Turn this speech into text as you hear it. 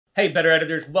Hey, Better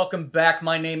Editors, welcome back.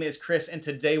 My name is Chris, and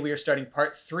today we are starting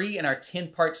part 3 in our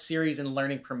 10-part series in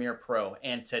learning Premiere Pro.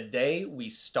 And today we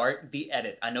start the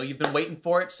edit. I know you've been waiting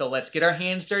for it, so let's get our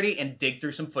hands dirty and dig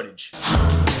through some footage.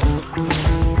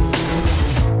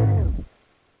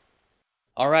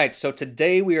 All right, so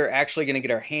today we are actually going to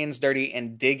get our hands dirty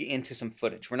and dig into some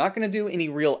footage. We're not going to do any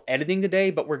real editing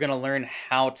today, but we're going to learn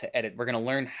how to edit. We're going to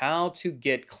learn how to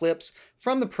get clips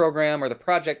from the program or the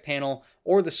project panel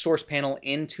or the source panel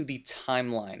into the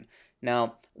timeline.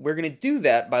 Now, we're going to do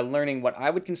that by learning what I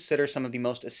would consider some of the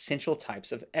most essential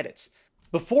types of edits.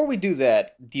 Before we do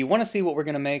that, do you want to see what we're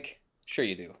going to make? Sure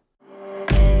you do.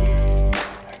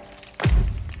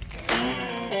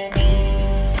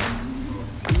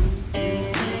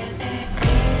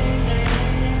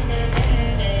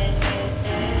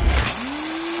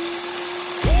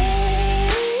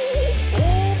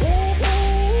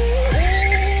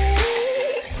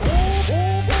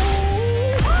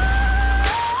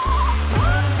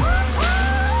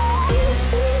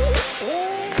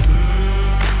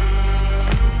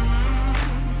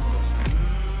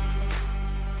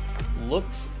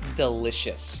 Looks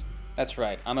delicious. That's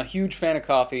right, I'm a huge fan of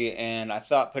coffee, and I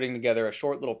thought putting together a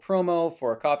short little promo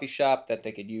for a coffee shop that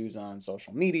they could use on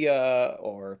social media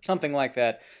or something like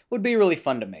that would be really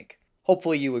fun to make.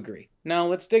 Hopefully you agree. Now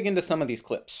let's dig into some of these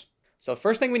clips. So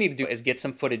first thing we need to do is get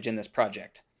some footage in this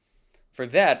project. For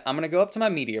that, I'm going to go up to my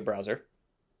media browser,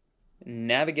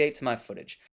 navigate to my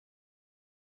footage.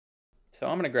 So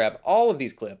I'm going to grab all of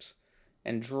these clips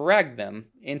and drag them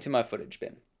into my footage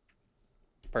bin.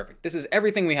 Perfect. This is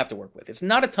everything we have to work with. It's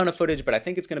not a ton of footage, but I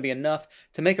think it's going to be enough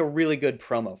to make a really good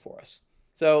promo for us.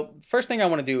 So first thing I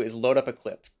want to do is load up a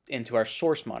clip into our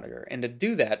source monitor. And to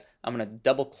do that, I'm going to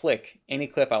double click any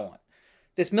clip I want.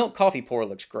 This milk coffee pour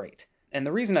looks great. And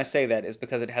the reason I say that is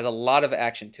because it has a lot of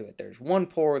action to it. There's one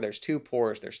pour, there's two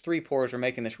pours, there's three pours. We're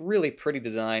making this really pretty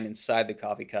design inside the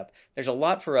coffee cup. There's a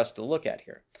lot for us to look at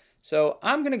here. So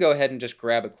I'm going to go ahead and just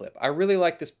grab a clip. I really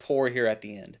like this pour here at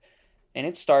the end. And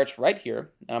it starts right here,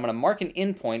 and I'm going to mark an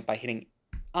endpoint by hitting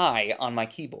I on my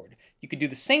keyboard. You could do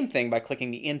the same thing by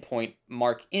clicking the endpoint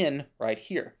mark in right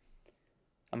here.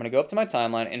 I'm going to go up to my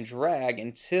timeline and drag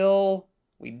until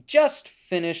we just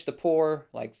finish the pour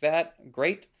like that.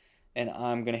 Great. And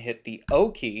I'm going to hit the O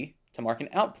key to mark an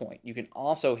out point. You can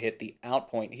also hit the out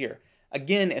point here.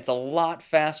 Again, it's a lot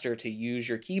faster to use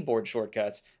your keyboard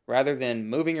shortcuts rather than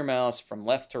moving your mouse from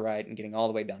left to right and getting all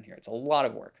the way down here. It's a lot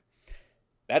of work.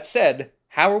 That said,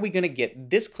 how are we going to get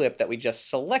this clip that we just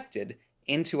selected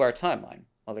into our timeline?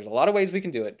 Well, there's a lot of ways we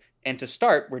can do it. And to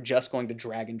start, we're just going to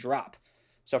drag and drop.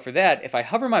 So for that, if I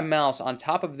hover my mouse on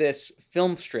top of this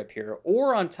film strip here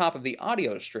or on top of the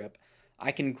audio strip,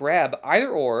 I can grab either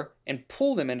or and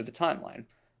pull them into the timeline.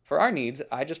 For our needs,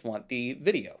 I just want the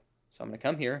video. So I'm going to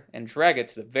come here and drag it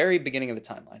to the very beginning of the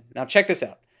timeline. Now check this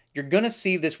out. You're going to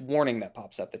see this warning that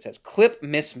pops up that says clip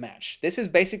mismatch. This is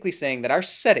basically saying that our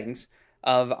settings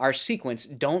of our sequence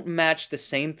don't match the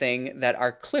same thing that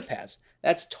our clip has.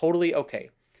 That's totally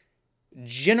okay.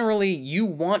 Generally, you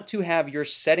want to have your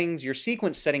settings, your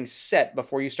sequence settings set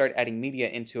before you start adding media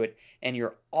into it, and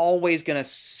you're always going to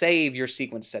save your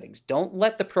sequence settings. Don't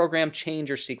let the program change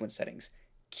your sequence settings.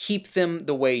 Keep them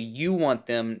the way you want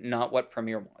them, not what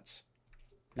Premiere wants.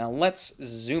 Now let's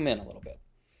zoom in a little bit.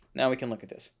 Now we can look at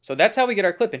this. So that's how we get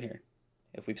our clip in here.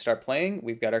 If we start playing,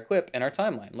 we've got our clip in our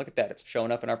timeline. Look at that, it's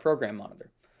showing up in our program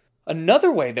monitor. Another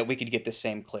way that we could get the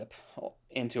same clip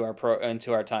into our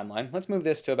timeline, let's move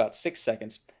this to about 6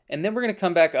 seconds, and then we're going to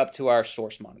come back up to our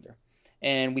source monitor.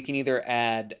 And we can either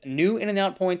add new in and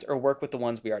out points or work with the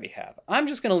ones we already have. I'm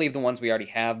just going to leave the ones we already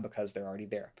have because they're already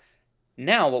there.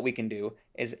 Now what we can do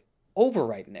is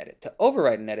overwrite and edit. To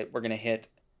overwrite and edit, we're going to hit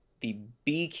the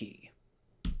B key.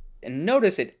 And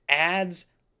notice it adds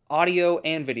audio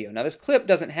and video. Now this clip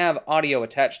doesn't have audio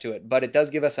attached to it, but it does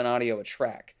give us an audio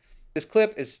track. This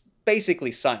clip is basically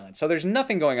silent, so there's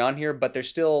nothing going on here, but there's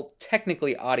still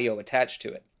technically audio attached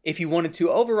to it. If you wanted to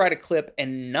overwrite a clip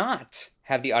and not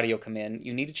have the audio come in,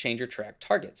 you need to change your track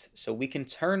targets. So we can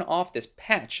turn off this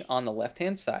patch on the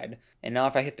left-hand side, and now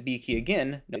if I hit the B key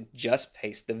again, it just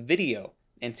pastes the video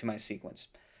into my sequence.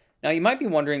 Now you might be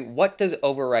wondering, what does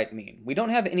overwrite mean? We don't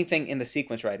have anything in the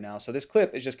sequence right now, so this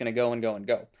clip is just going to go and go and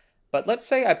go. But let's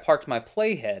say I parked my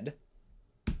playhead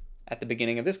at the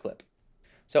beginning of this clip.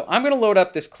 So I'm going to load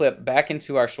up this clip back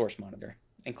into our source monitor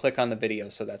and click on the video,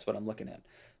 so that's what I'm looking at.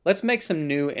 Let's make some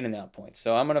new in and out points.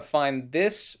 So I'm going to find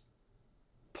this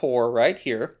pour right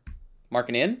here, mark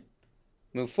it in,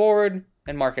 move forward,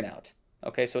 and mark it out.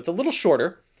 Okay, so it's a little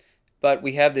shorter, but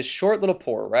we have this short little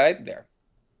pour right there.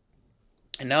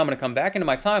 And now I'm going to come back into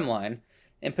my timeline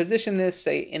and position this,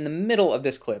 say, in the middle of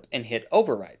this clip and hit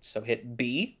Overwrite. So hit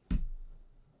B,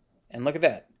 and look at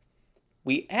that.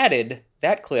 We added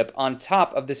that clip on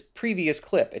top of this previous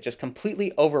clip. It just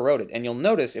completely overwrote it. And you'll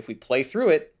notice if we play through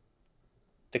it,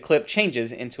 the clip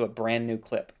changes into a brand new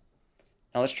clip.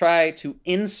 Now let's try to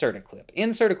insert a clip.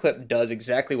 Insert a clip does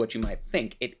exactly what you might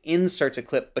think. It inserts a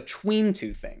clip between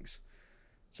two things.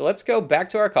 So let's go back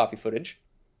to our coffee footage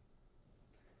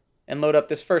and load up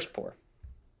this first pour.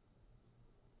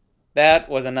 That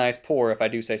was a nice pour, if I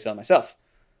do say so myself.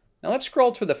 Now let's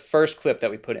scroll to the first clip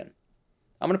that we put in.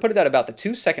 I'm going to put it at about the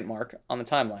 2-second mark on the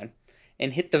timeline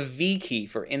and hit the V key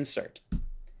for insert.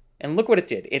 And look what it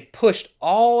did. It pushed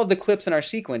all of the clips in our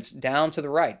sequence down to the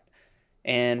right.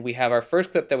 And we have our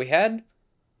first clip that we had.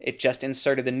 It just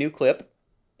inserted the new clip,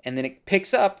 and then it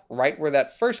picks up right where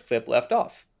that first clip left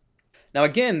off. Now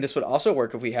again, this would also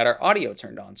work if we had our audio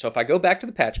turned on. So if I go back to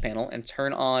the patch panel and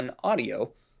turn on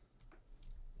audio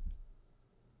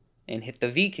and hit the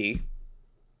V key,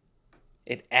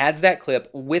 it adds that clip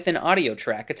with an audio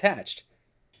track attached.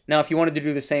 Now, if you wanted to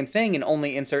do the same thing and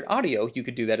only insert audio, you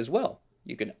could do that as well.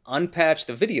 You could unpatch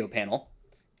the video panel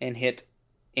and hit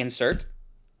insert,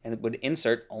 and it would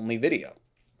insert only video.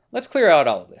 Let's clear out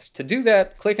all of this. To do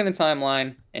that, click in the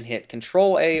timeline and hit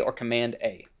Control A or Command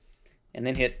A, and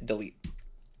then hit delete.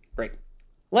 Great.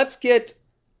 Let's get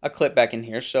a clip back in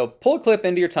here. So pull a clip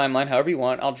into your timeline however you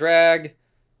want. I'll drag.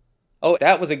 Oh,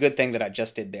 that was a good thing that I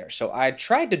just did there. So I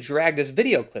tried to drag this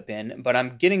video clip in, but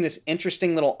I'm getting this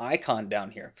interesting little icon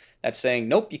down here that's saying,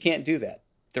 nope, you can't do that.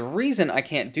 The reason I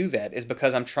can't do that is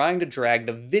because I'm trying to drag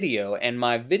the video and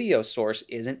my video source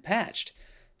isn't patched.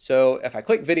 So if I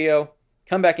click video,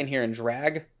 come back in here and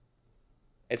drag,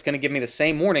 it's going to give me the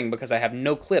same warning because I have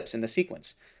no clips in the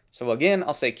sequence. So again,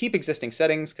 I'll say keep existing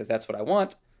settings because that's what I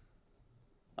want.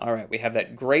 All right, we have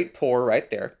that great pour right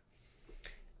there.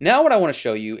 Now what I want to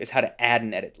show you is how to add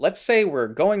and edit. Let's say we're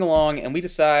going along and we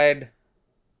decide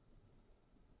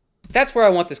that's where I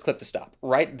want this clip to stop,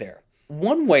 right there.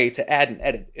 One way to add and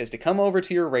edit is to come over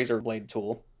to your razor blade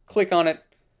tool, click on it,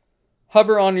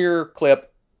 hover on your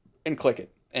clip, and click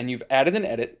it. And you've added an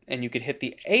edit, and you could hit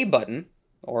the A button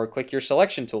or click your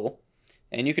selection tool,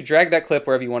 and you could drag that clip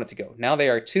wherever you want it to go. Now they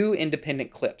are two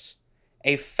independent clips.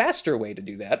 A faster way to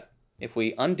do that, if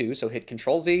we undo, so hit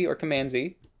Control Z or Command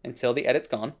Z until the edit's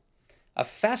gone. A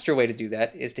faster way to do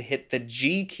that is to hit the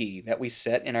G key that we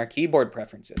set in our keyboard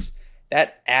preferences.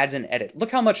 That adds an edit.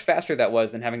 Look how much faster that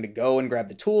was than having to go and grab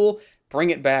the tool, bring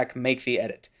it back, make the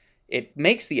edit. It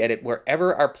makes the edit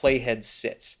wherever our playhead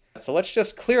sits. So let's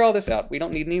just clear all this out. We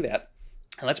don't need any of that.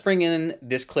 And let's bring in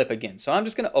this clip again. So I'm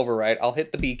just going to overwrite. I'll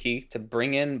hit the B key to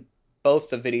bring in both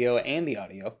the video and the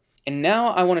audio. And now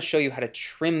I want to show you how to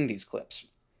trim these clips.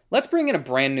 Let's bring in a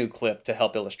brand new clip to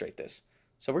help illustrate this.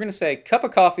 So we're going to say cup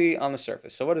of coffee on the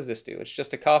surface. So what does this do? It's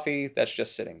just a coffee that's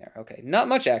just sitting there. Okay, not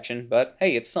much action, but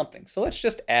hey, it's something. So let's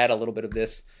just add a little bit of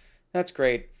this. That's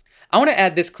great. I want to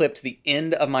add this clip to the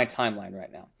end of my timeline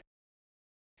right now.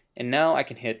 And now I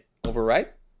can hit Overwrite,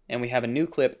 and we have a new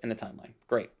clip in the timeline.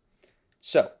 Great.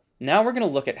 So now we're going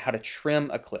to look at how to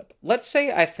trim a clip. Let's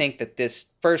say I think that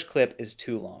this first clip is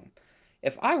too long.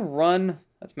 If I run,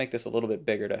 let's make this a little bit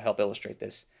bigger to help illustrate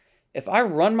this. If I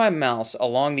run my mouse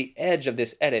along the edge of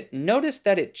this edit, notice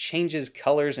that it changes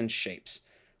colors and shapes.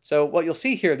 So what you'll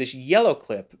see here, this yellow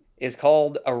clip is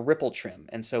called a ripple trim.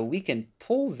 And so we can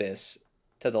pull this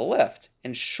to the left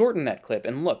and shorten that clip.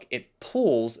 And look, it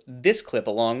pulls this clip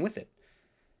along with it.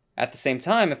 At the same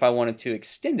time, if I wanted to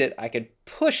extend it, I could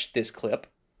push this clip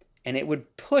and it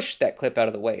would push that clip out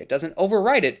of the way. It doesn't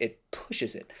overwrite it, it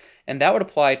pushes it. And that would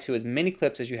apply to as many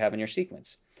clips as you have in your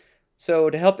sequence. So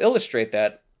to help illustrate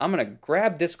that, I'm going to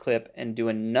grab this clip and do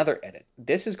another edit.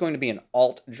 This is going to be an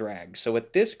Alt drag. So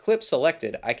with this clip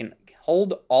selected, I can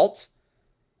hold Alt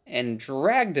and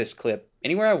drag this clip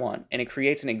anywhere I want, and it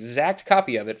creates an exact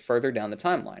copy of it further down the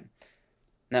timeline.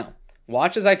 Now,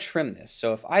 watch as I trim this.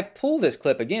 So if I pull this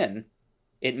clip again,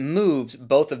 it moves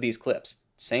both of these clips.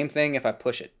 Same thing if I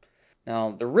push it.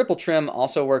 Now, the ripple trim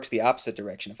also works the opposite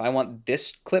direction. If I want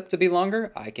this clip to be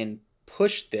longer, I can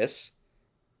push this,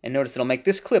 and notice it'll make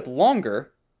this clip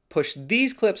longer, push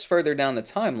these clips further down the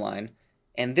timeline,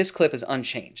 and this clip is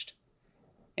unchanged.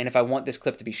 And if I want this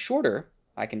clip to be shorter,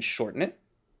 I can shorten it.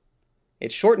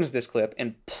 It shortens this clip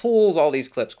and pulls all these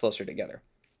clips closer together.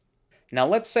 Now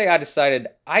let's say I decided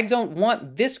I don't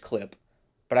want this clip,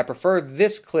 but I prefer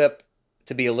this clip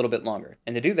to be a little bit longer.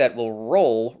 And to do that, we'll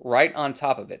roll right on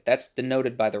top of it. That's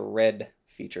denoted by the red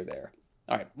feature there.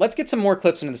 All right, let's get some more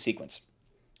clips into the sequence.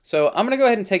 So I'm going to go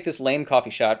ahead and take this lame coffee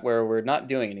shot where we're not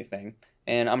doing anything,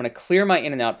 and I'm going to clear my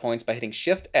in and out points by hitting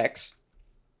Shift X.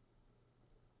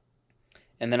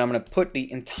 And then I'm going to put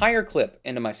the entire clip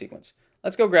into my sequence.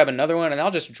 Let's go grab another one, and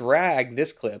I'll just drag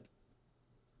this clip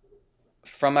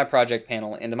from my project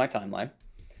panel into my timeline.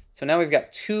 So now we've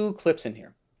got 2 clips in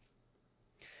here.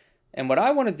 And what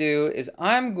I want to do is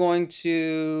I'm going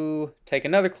to take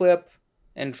another clip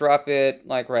and drop it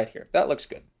like right here. That looks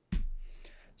good.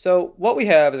 So what we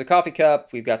have is a coffee cup,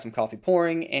 we've got some coffee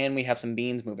pouring, and we have some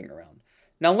beans moving around.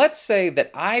 Now let's say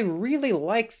that I really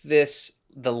like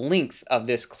the length of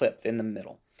this clip in the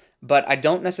middle, but I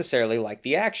don't necessarily like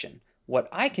the action. What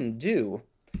I can do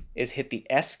is hit the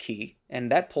S key,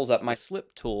 and that pulls up my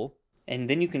slip tool, and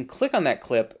then you can click on that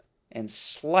clip and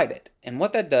slide it. And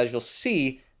what that does, you'll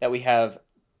see that we have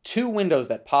 2 windows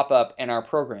that pop up in our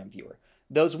program viewer.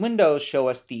 Those windows show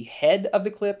us the head of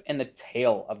the clip and the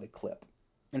tail of the clip.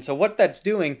 And so what that's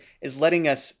doing is letting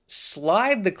us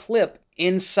slide the clip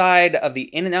inside of the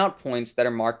in and out points that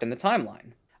are marked in the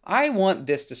timeline. I want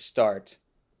this to start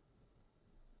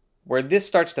where this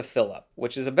starts to fill up,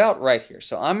 which is about right here.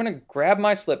 So I'm going to grab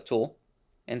my slip tool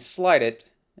and slide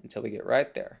it until we get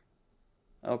right there.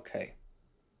 Okay.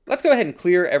 Let's go ahead and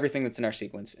clear everything that's in our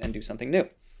sequence and do something new.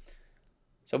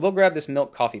 So we'll grab this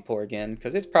milk coffee pour again,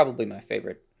 because it's probably my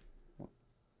favorite.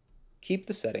 Keep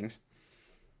the settings.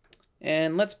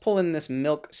 And let's pull in this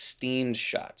milk steamed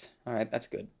shot. All right, that's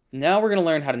good. Now we're going to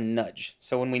learn how to nudge.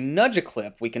 So when we nudge a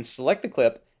clip, we can select the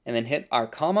clip and then hit our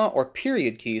comma or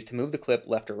period keys to move the clip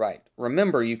left or right.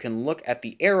 Remember, you can look at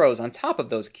the arrows on top of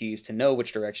those keys to know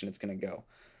which direction it's going to go.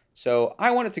 So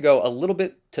I want it to go a little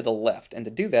bit to the left. And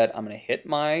to do that, I'm going to hit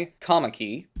my comma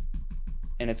key,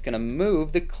 and it's going to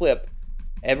move the clip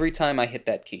every time I hit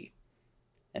that key.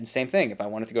 And same thing, if I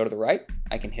want it to go to the right,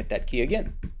 I can hit that key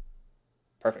again.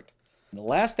 Perfect. The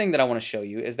last thing that I want to show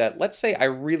you is that, let's say I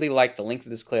really like the length of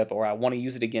this clip, or I want to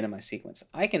use it again in my sequence.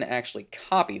 I can actually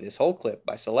copy this whole clip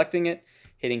by selecting it,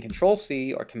 hitting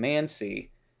Control-C or Command-C,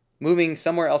 moving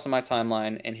somewhere else in my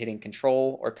timeline, and hitting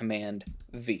Control or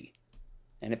Command-V.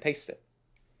 And it pastes it.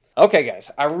 Okay, guys,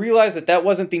 I realize that that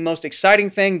wasn't the most exciting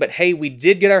thing, but hey, we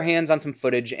did get our hands on some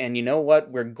footage, and you know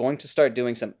what? We're going to start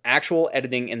doing some actual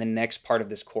editing in the next part of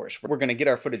this course. We're going to get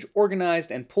our footage organized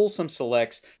and pull some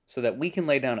selects so that we can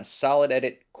lay down a solid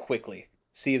edit quickly.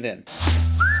 See you then.